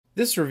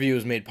This review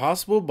is made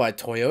possible by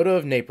Toyota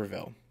of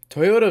Naperville.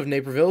 Toyota of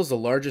Naperville is the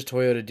largest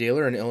Toyota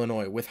dealer in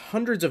Illinois with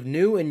hundreds of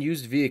new and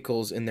used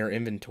vehicles in their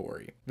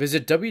inventory.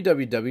 Visit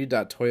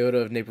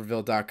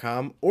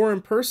www.toyotaofnaperville.com or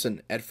in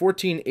person at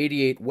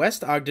 1488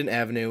 West Ogden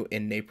Avenue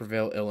in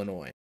Naperville,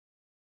 Illinois.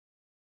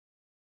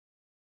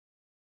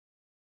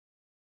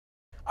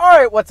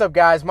 Alright, what's up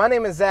guys? My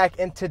name is Zach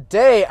and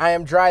today I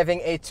am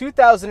driving a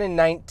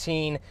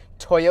 2019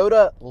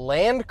 Toyota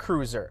Land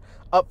Cruiser.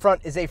 Up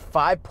front is a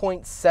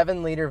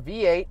 5.7 liter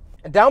V8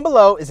 and down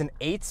below is an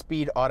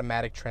 8-speed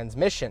automatic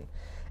transmission.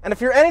 And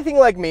if you're anything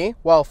like me,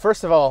 well,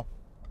 first of all,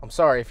 I'm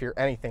sorry if you're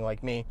anything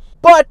like me,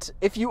 but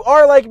if you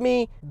are like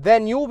me,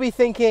 then you will be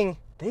thinking,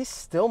 they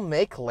still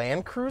make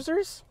Land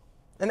Cruisers?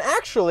 And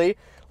actually,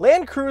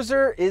 Land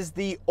Cruiser is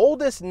the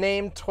oldest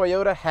name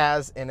Toyota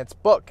has in its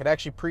book. It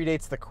actually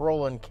predates the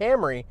Corolla and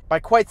Camry by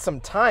quite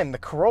some time. The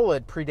Corolla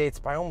predates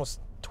by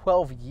almost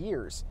 12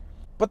 years.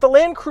 But the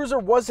Land Cruiser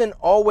wasn't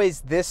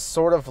always this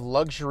sort of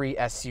luxury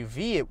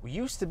SUV. It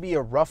used to be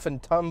a rough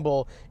and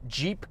tumble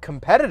Jeep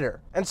competitor.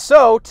 And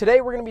so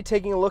today we're going to be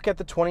taking a look at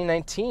the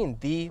 2019,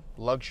 the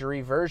luxury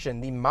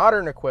version, the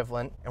modern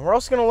equivalent. And we're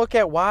also going to look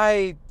at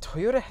why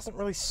Toyota hasn't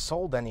really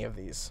sold any of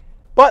these.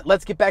 But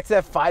let's get back to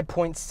that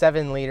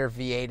 5.7 liter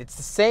V8. It's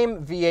the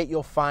same V8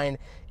 you'll find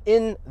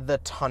in the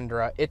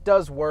Tundra. It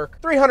does work.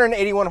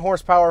 381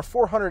 horsepower,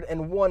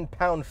 401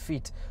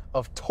 pound-feet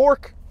of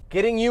torque,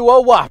 getting you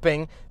a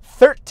whopping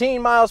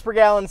 13 miles per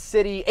gallon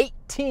city,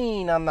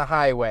 18 on the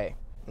highway.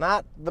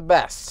 Not the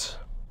best,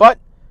 but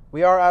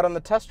we are out on the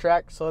test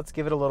track, so let's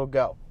give it a little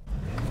go.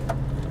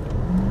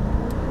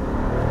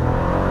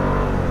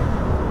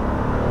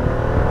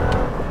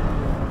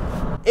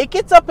 It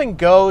gets up and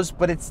goes,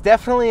 but it's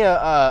definitely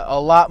a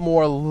lot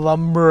more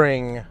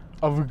lumbering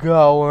of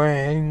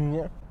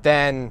going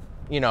than,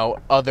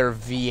 other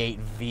V8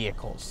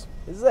 vehicles.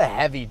 This is a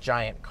heavy,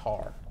 giant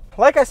car.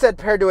 Like I said,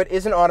 paired to it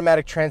is an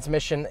automatic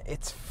transmission.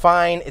 It's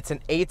fine. It's an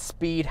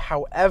 8-speed.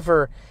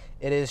 However,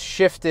 it is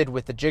shifted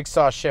with the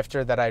jigsaw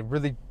shifter that I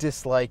really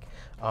dislike,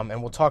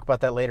 and we'll talk about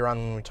that later on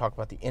when we talk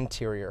about the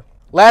interior.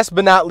 Last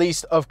but not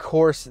least, of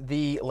course,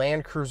 the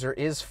Land Cruiser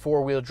is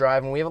 4-wheel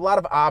drive, and we have a lot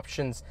of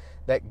options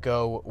that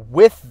go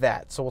with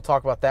that. So we'll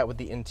talk about that with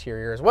the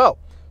interior as well.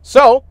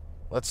 So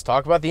let's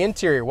talk about the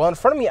interior. Well, in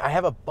front of me, I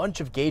have a bunch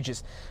of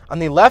gauges. On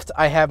the left,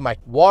 I have my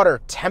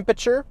water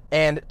temperature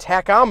and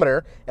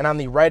tachometer, and on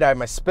the right, I have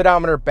my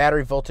speedometer,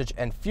 battery voltage,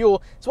 and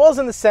fuel. As well as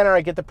in the center,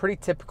 I get the pretty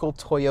typical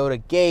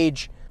Toyota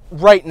gauge.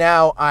 Right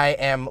now, I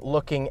am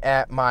looking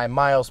at my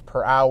miles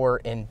per hour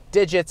in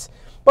digits,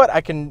 but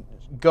I can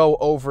go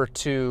over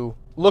to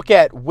look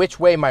at which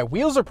way my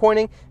wheels are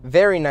pointing.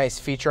 Very nice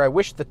feature. I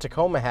wish the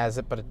Tacoma has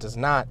it, but it does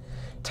not.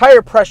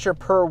 Tire pressure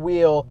per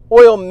wheel,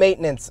 oil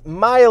maintenance,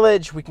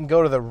 mileage. We can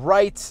go to the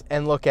right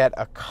and look at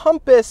a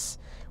compass.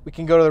 We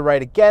can go to the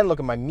right again, look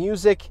at my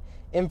music,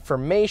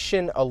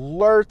 information,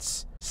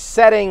 alerts,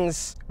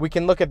 settings. We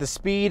can look at the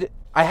speed.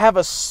 I have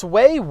a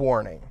sway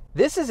warning.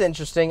 This is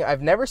interesting.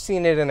 I've never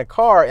seen it in a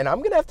car, and I'm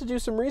going to have to do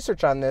some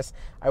research on this.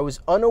 I was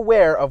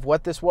unaware of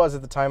what this was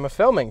at the time of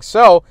filming.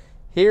 So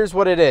here's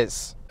what it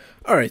is.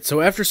 Alright, so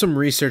after some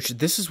research,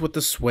 this is what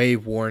the sway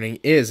warning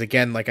is.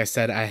 Again, like I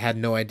said, I had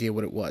no idea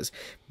what it was.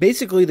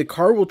 Basically, the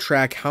car will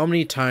track how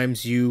many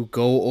times you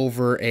go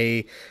over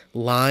a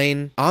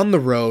line on the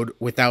road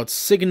without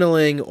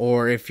signaling,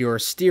 or if your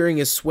steering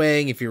is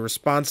swaying, if your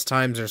response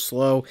times are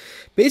slow.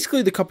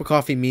 Basically, the cup of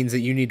coffee means that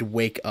you need to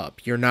wake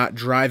up. You're not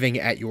driving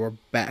at your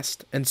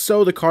best. And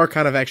so the car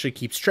kind of actually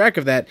keeps track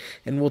of that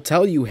and will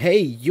tell you, hey,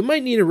 you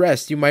might need a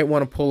rest. You might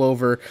want to pull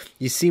over.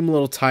 You seem a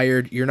little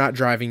tired. You're not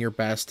driving your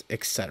best,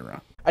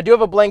 etc. I do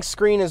have a blank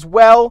screen as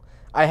well.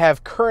 I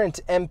have current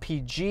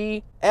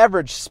MPG,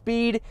 average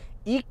speed,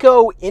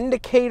 eco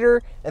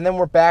indicator, and then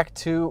we're back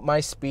to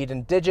my speed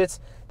and digits.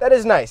 That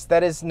is nice.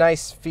 That is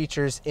nice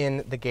features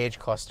in the gauge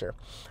cluster.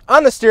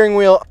 On the steering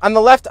wheel, on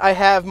the left, I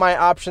have my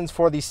options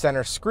for the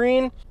center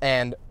screen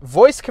and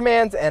voice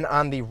commands, and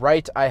on the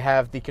right, I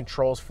have the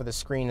controls for the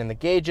screen and the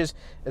gauges,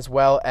 as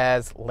well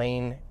as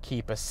lane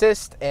keep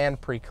assist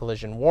and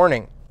pre-collision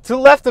warning. To the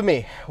left of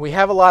me, we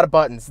have a lot of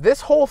buttons.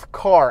 This whole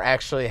car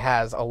actually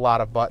has a lot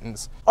of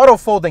buttons. Auto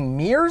folding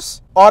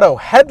mirrors, auto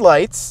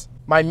headlights,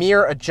 my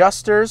mirror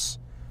adjusters,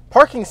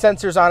 parking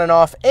sensors on and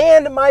off,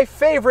 and my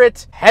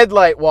favorite,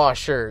 headlight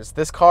washers.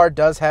 This car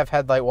does have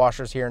headlight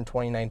washers here in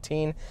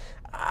 2019.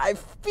 I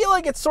feel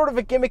like it's sort of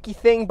a gimmicky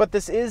thing, but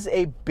this is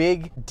a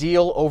big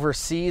deal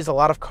overseas. A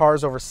lot of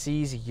cars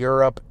overseas,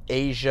 Europe,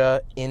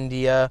 Asia,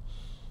 India,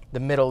 the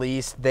Middle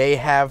East, they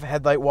have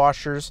headlight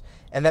washers,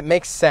 and that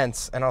makes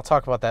sense, and I'll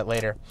talk about that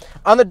later.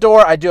 On the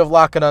door, I do have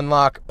lock and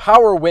unlock,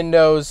 power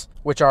windows,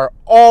 which are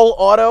all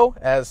auto,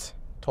 as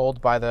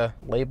told by the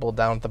label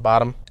down at the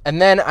bottom. And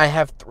then I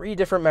have 3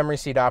 different memory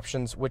seat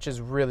options, which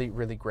is really,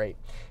 really great.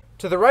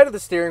 To the right of the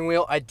steering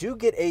wheel, I do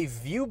get a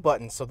view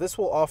button, so this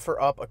will offer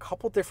up a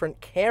couple different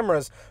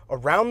cameras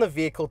around the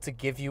vehicle to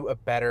give you a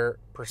better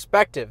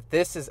perspective.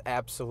 This is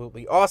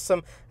absolutely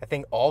awesome. I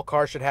think all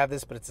cars should have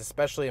this, but it's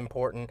especially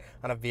important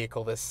on a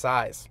vehicle this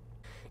size.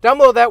 Down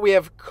below that, we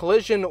have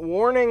collision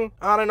warning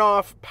on and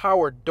off,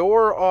 power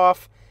door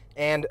off,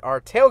 and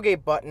our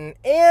tailgate button,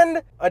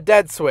 and a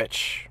dead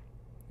switch.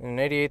 In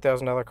an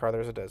 $88,000 car,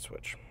 there's a dead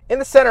switch. In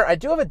the center, I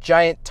do have a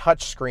giant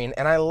touch screen,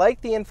 and I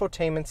like the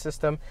infotainment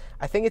system.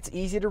 I think it's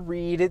easy to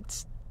read.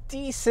 It's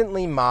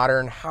decently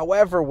modern.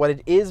 However, what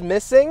it is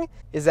missing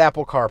is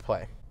Apple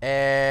CarPlay.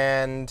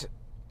 And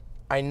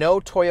I know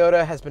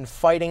Toyota has been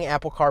fighting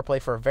Apple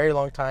CarPlay for a very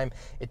long time.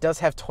 It does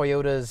have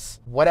Toyota's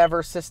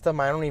whatever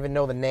system. I don't even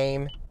know the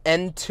name.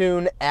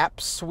 Entune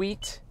app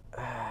suite.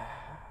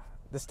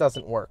 This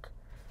doesn't work.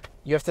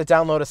 You have to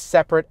download a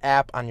separate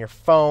app on your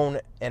phone,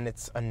 and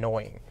it's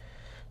annoying.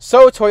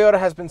 So Toyota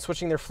has been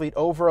switching their fleet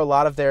over. A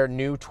lot of their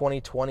new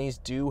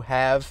 2020s do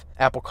have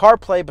Apple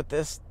CarPlay, but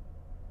this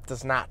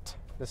does not.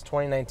 This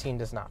 2019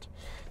 does not.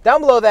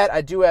 Down below that,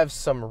 I do have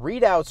some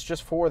readouts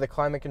just for the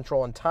climate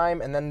control and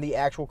time, and then the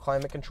actual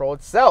climate control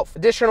itself.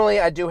 Additionally,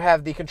 I do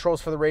have the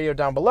controls for the radio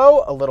down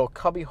below, a little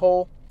cubby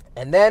hole,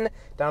 and then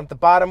down at the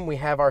bottom, we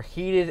have our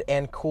heated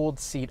and cooled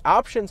seat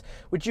options,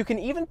 which you can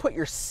even put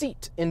your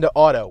seat into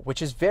auto,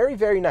 which is very,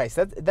 very nice.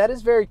 That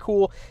is very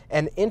cool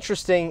and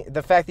interesting,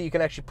 the fact that you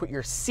can actually put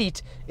your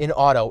seat in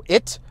auto.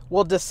 It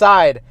will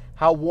decide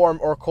how warm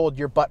or cold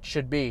your butt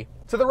should be.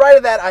 To the right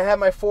of that, I have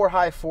my 4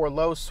 high, 4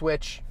 low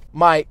switch,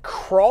 my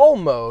crawl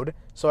mode,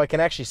 so I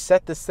can actually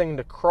set this thing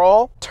to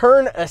crawl,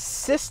 turn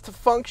assist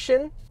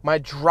function, my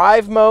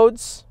drive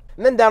modes,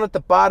 and then down at the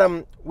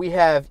bottom, we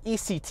have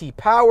ECT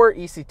power,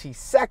 ECT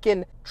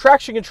second,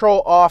 traction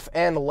control off,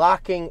 and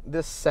locking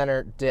the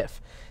center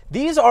diff.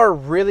 These are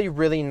really,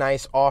 really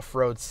nice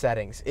off-road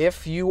settings.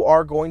 If you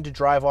are going to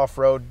drive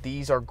off-road,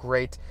 these are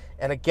great.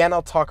 And again,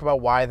 I'll talk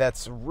about why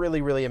that's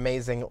really, really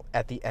amazing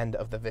at the end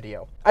of the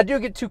video. I do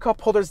get 2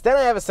 cup holders, then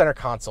I have a center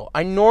console.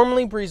 I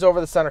normally breeze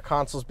over the center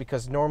consoles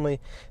because normally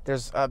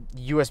there's a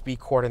USB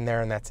cord in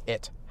there and that's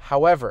it.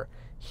 However,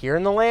 here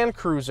in the Land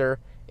Cruiser,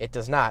 it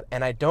does not.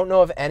 And I don't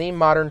know of any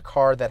modern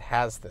car that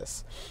has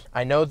this.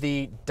 I know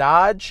the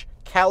Dodge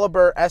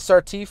Caliber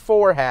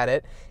SRT4 had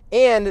it,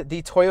 and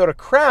the Toyota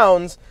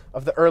Crowns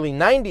of the early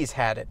 90s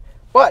had it.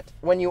 But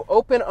when you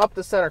open up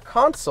the center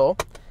console,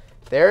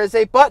 there is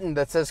a button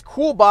that says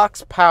Cool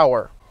Box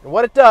Power. And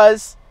what it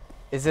does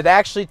is it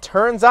actually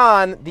turns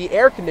on the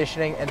air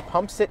conditioning and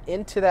pumps it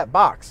into that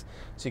box.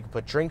 So you can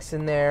put drinks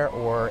in there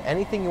or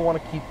anything you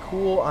want to keep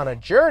cool on a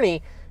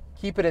journey,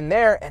 keep it in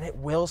there and it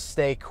will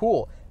stay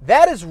cool.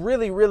 That is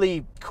really,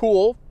 really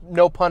cool,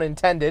 no pun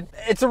intended.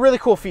 It's a really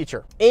cool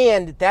feature.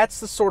 And that's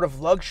the sort of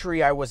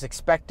luxury I was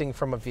expecting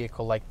from a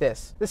vehicle like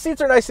this. The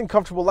seats are nice and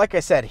comfortable. Like I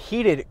said,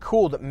 heated,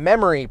 cooled,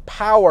 memory,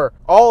 power,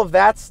 all of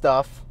that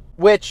stuff,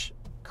 which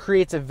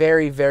creates a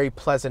very, very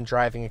pleasant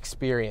driving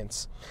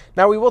experience.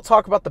 Now we will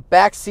talk about the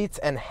back seats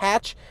and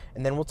hatch,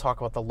 and then we'll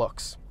talk about the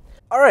looks.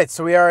 All right,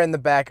 so we are in the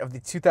back of the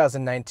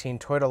 2019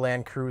 Toyota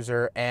Land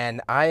Cruiser,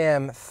 and I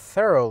am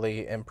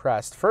thoroughly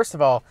impressed. First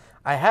of all,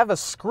 I have a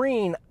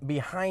screen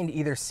behind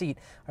either seat.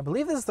 I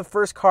believe this is the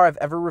first car I've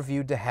ever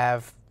reviewed to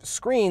have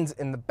screens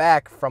in the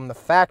back from the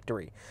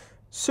factory.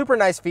 Super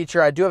nice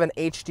feature. I do have an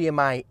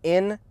HDMI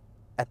in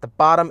at the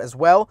bottom as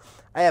well.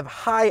 I have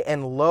high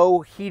and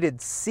low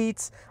heated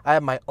seats. I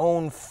have my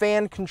own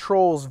fan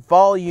controls,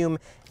 volume,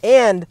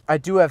 and I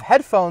do have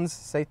headphones,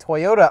 say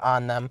Toyota,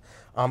 on them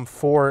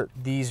for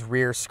these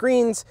rear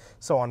screens.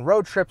 So on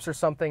road trips or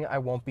something, I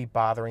won't be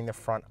bothering the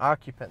front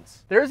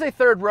occupants. There is a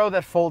third row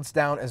that folds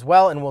down as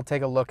well, and we'll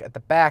take a look at the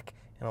back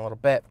in a little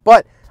bit.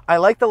 But I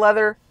like the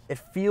leather. It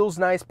feels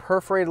nice,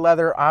 perforated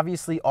leather,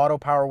 obviously auto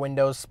power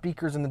windows,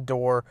 speakers in the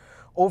door.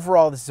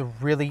 Overall, this is a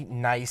really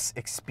nice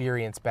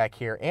experience back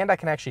here. And I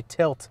can actually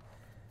tilt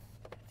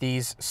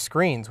these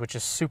screens, which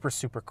is super,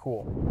 super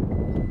cool.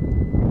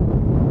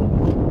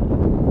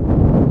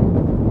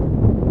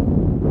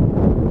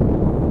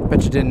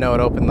 Bet you didn't know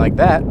it opened like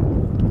that.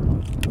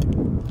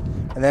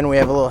 And then we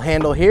have a little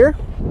handle here.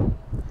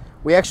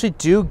 We actually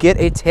do get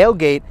a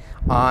tailgate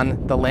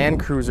on the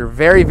Land Cruiser.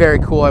 Very, very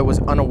cool. I was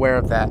unaware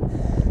of that.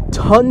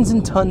 Tons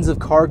and tons of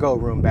cargo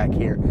room back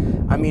here.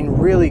 I mean,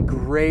 really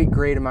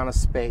great amount of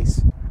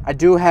space. I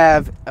do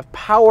have a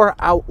power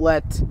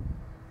outlet,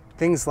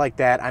 things like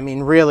that. I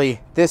mean,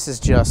 really, this is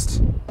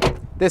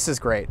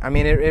great. I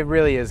mean, it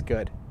really is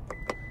good.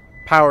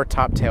 Power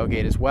top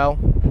tailgate as well.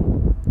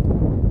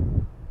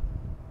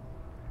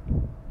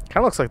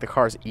 Kind of looks like the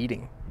car's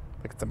eating,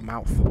 like it's a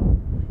mouth.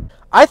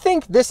 I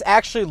think this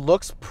actually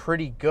looks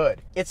pretty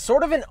good. It's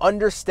sort of an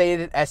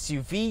understated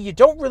SUV. You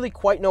don't really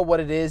quite know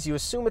what it is. You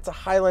assume it's a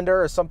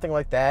Highlander or something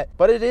like that,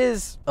 but it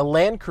is a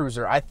Land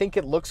Cruiser. I think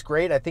it looks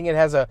great. I think it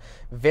has a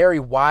very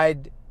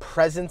wide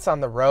presence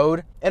on the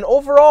road. And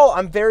overall,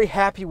 I'm very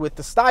happy with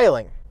the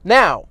styling.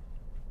 Now,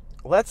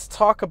 let's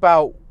talk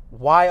about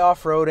why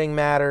off-roading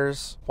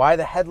matters, why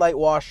the headlight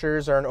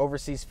washers are an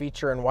overseas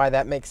feature, and why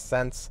that makes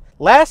sense.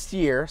 Last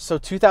year, so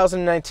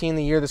 2019,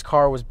 the year this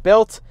car was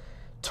built,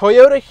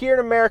 Toyota here in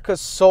America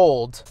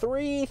sold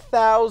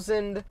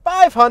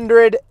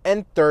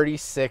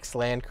 3,536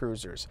 Land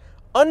Cruisers,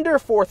 under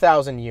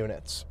 4,000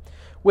 units,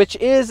 which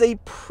is a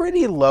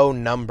pretty low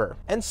number.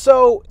 And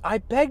so I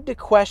beg to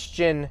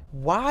question,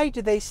 why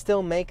do they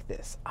still make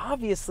this?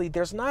 Obviously,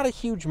 there's not a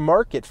huge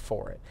market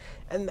for it.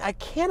 And I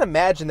can't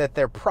imagine that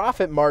their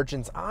profit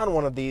margins on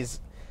one of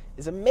these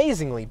is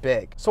amazingly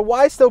big. So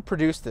why still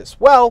produce this?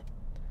 Well,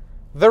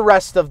 the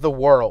rest of the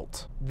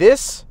world.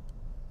 This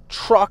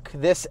truck,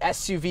 this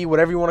SUV,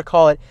 whatever you want to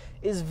call it,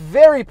 is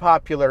very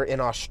popular in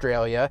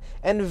Australia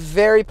and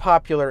very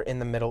popular in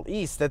the Middle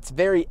East. That's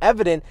very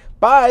evident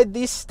by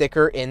the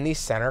sticker in the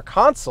center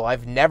console.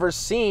 I've never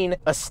seen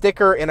a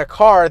sticker in a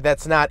car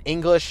that's not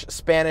English,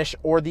 Spanish,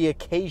 or the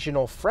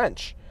occasional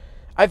French.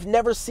 I've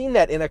never seen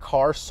that in a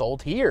car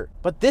sold here.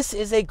 But this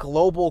is a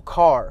global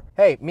car.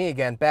 Hey, me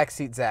again,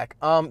 backseat Zach.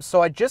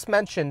 So I just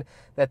mentioned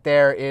that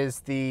there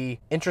is the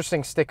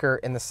interesting sticker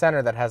in the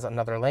center that has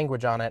another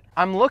language on it.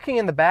 I'm looking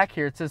in the back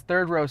here. It says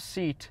third row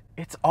seat.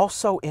 It's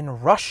also in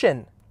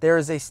Russian. There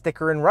is a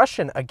sticker in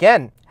Russian.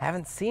 Again,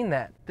 haven't seen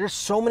that. There's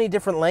so many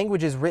different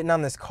languages written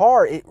on this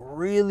car. It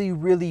really,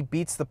 really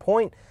beats the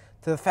point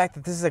to the fact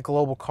that this is a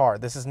global car.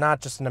 This is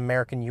not just an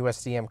American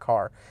USDM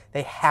car.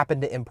 They happen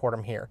to import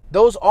them here.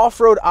 Those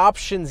off-road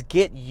options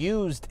get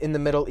used in the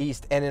Middle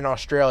East and in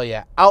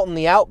Australia. Out in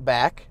the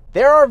outback,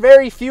 there are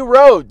very few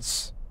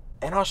roads.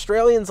 And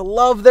Australians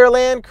love their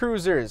Land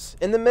Cruisers.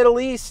 In the Middle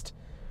East,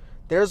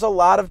 there's a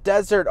lot of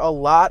desert, a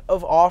lot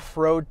of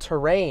off-road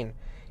terrain.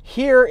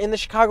 Here in the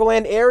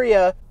Chicagoland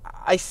area,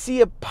 I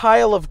see a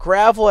pile of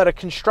gravel at a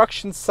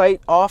construction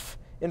site off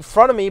in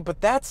front of me,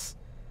 but that's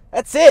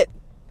it.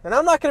 And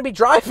I'm not going to be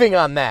driving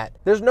on that.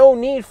 There's no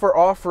need for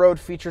off-road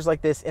features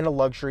like this in a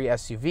luxury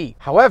SUV.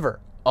 However,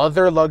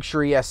 other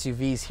luxury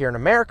SUVs here in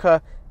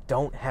America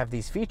don't have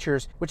these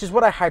features, which is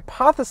what I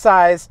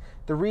hypothesize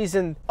the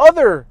reason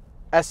other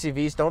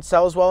SUVs don't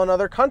sell as well in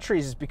other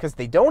countries is because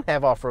they don't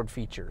have off-road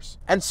features.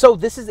 And so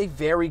this is a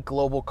very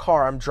global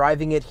car. I'm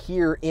driving it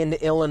here in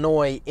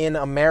Illinois, in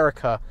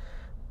America,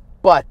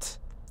 but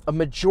a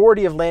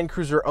majority of Land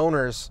Cruiser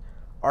owners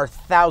are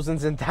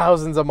thousands and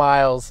thousands of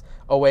miles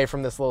away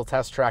from this little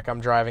test track I'm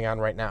driving on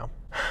right now.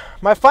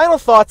 My final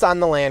thoughts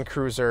on the Land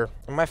Cruiser,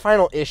 and my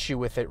final issue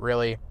with it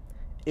really,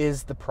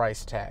 is the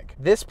price tag.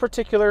 This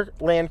particular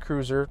Land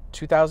Cruiser,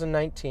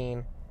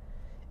 2019,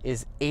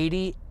 is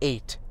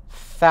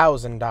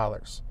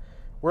 $88,000.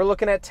 We're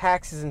looking at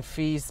taxes and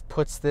fees,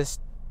 puts this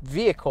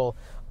vehicle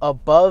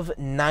above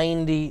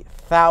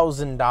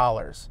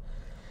 $90,000.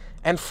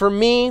 And for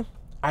me,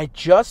 I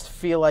just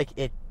feel like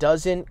it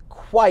doesn't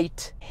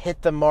quite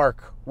hit the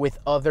mark with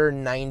other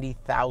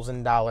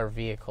 $90,000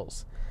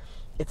 vehicles.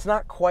 It's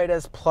not quite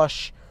as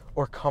plush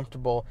or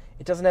comfortable.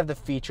 It doesn't have the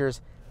features.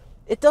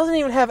 It doesn't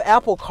even have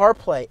Apple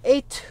CarPlay.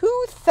 A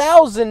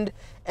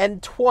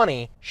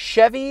 2020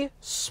 Chevy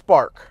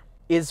Spark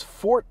is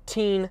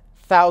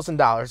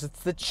 $14,000.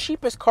 It's the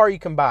cheapest car you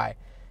can buy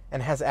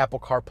and has Apple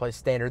CarPlay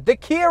standard. The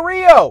Kia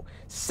Rio,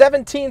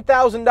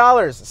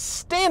 $17,000,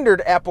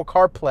 standard Apple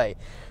CarPlay.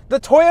 The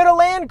Toyota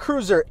Land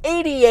Cruiser,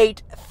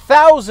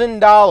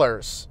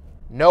 $88,000,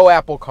 no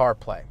Apple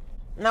CarPlay.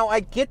 Now, I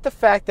get the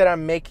fact that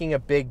I'm making a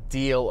big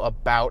deal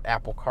about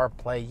Apple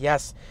CarPlay.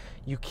 Yes,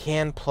 you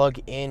can plug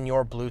in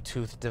your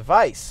Bluetooth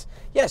device.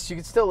 Yes, you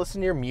can still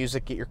listen to your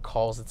music, get your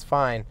calls, it's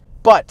fine.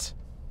 But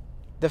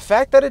the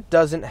fact that it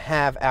doesn't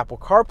have Apple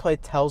CarPlay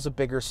tells a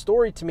bigger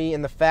story to me,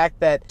 in the fact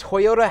that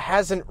Toyota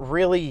hasn't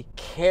really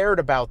cared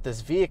about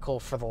this vehicle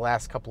for the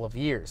last couple of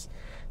years.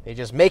 They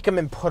just make them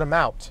and put them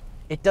out.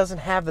 It doesn't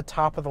have the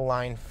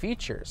top-of-the-line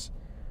features,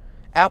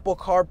 Apple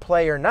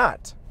CarPlay or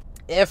not.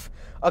 If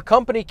a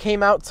company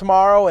came out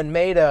tomorrow and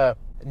made a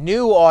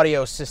new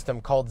audio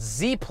system called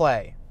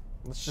Z-Play,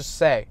 let's just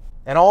say,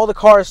 and all the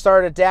cars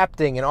started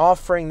adapting and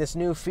offering this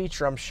new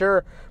feature, I'm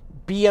sure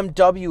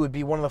BMW would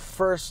be one of the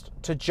first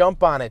to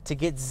jump on it to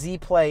get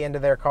Z-Play into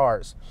their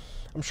cars.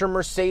 I'm sure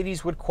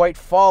Mercedes would quite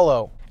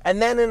follow. And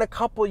then in a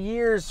couple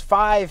years,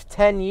 5,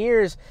 10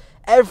 years,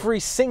 every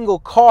single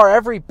car,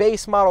 every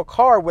base model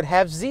car would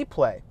have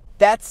Z-Play.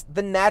 That's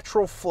the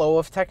natural flow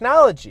of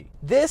technology.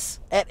 This,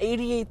 at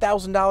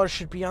 $88,000,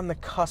 should be on the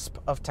cusp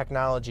of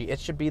technology. It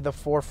should be the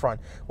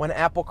forefront. When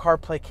Apple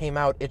CarPlay came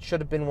out, it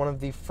should have been one of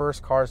the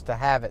first cars to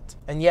have it.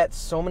 And yet,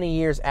 so many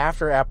years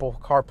after Apple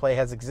CarPlay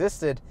has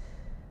existed,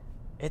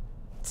 it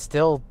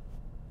still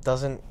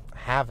doesn't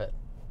have it.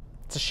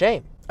 It's a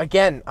shame.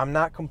 Again, I'm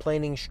not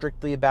complaining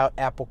strictly about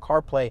Apple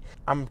CarPlay.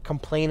 I'm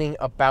complaining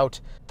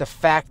about the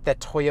fact that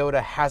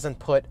Toyota hasn't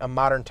put a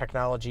modern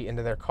technology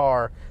into their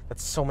car that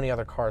so many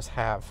other cars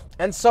have.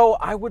 And so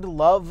I would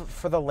love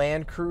for the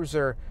Land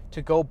Cruiser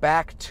to go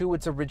back to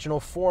its original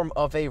form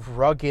of a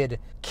rugged,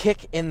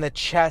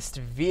 kick-in-the-chest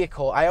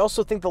vehicle. I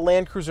also think the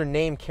Land Cruiser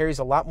name carries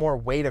a lot more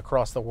weight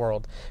across the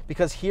world,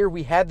 because here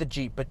we had the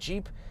Jeep, but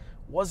Jeep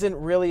wasn't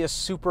really a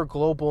super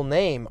global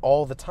name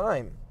all the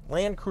time.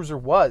 Land Cruiser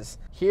was.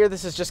 Here,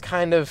 this is just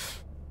kind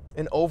of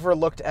an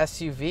overlooked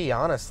SUV,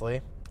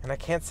 honestly. And I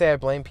can't say I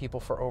blame people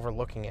for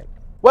overlooking it.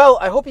 Well,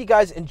 I hope you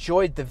guys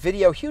enjoyed the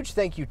video. Huge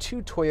thank you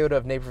to Toyota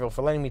of Naperville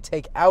for letting me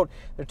take out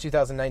their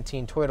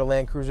 2019 Toyota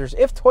Land Cruisers.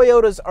 If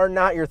Toyotas are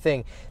not your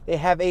thing, they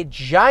have a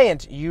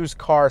giant used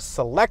car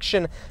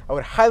selection. I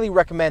would highly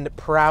recommend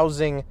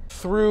browsing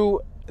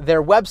through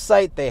their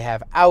website. They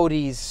have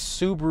Audis,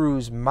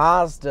 Subarus,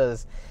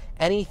 Mazdas,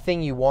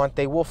 anything you want.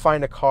 They will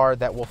find a car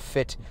that will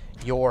fit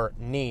your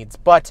needs.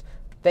 But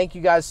thank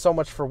you guys so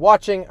much for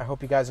watching. I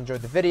hope you guys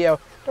enjoyed the video.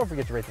 Don't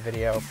forget to rate the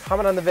video,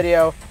 comment on the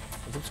video,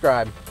 and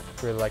subscribe.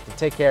 Really like it.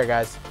 Take care,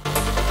 guys.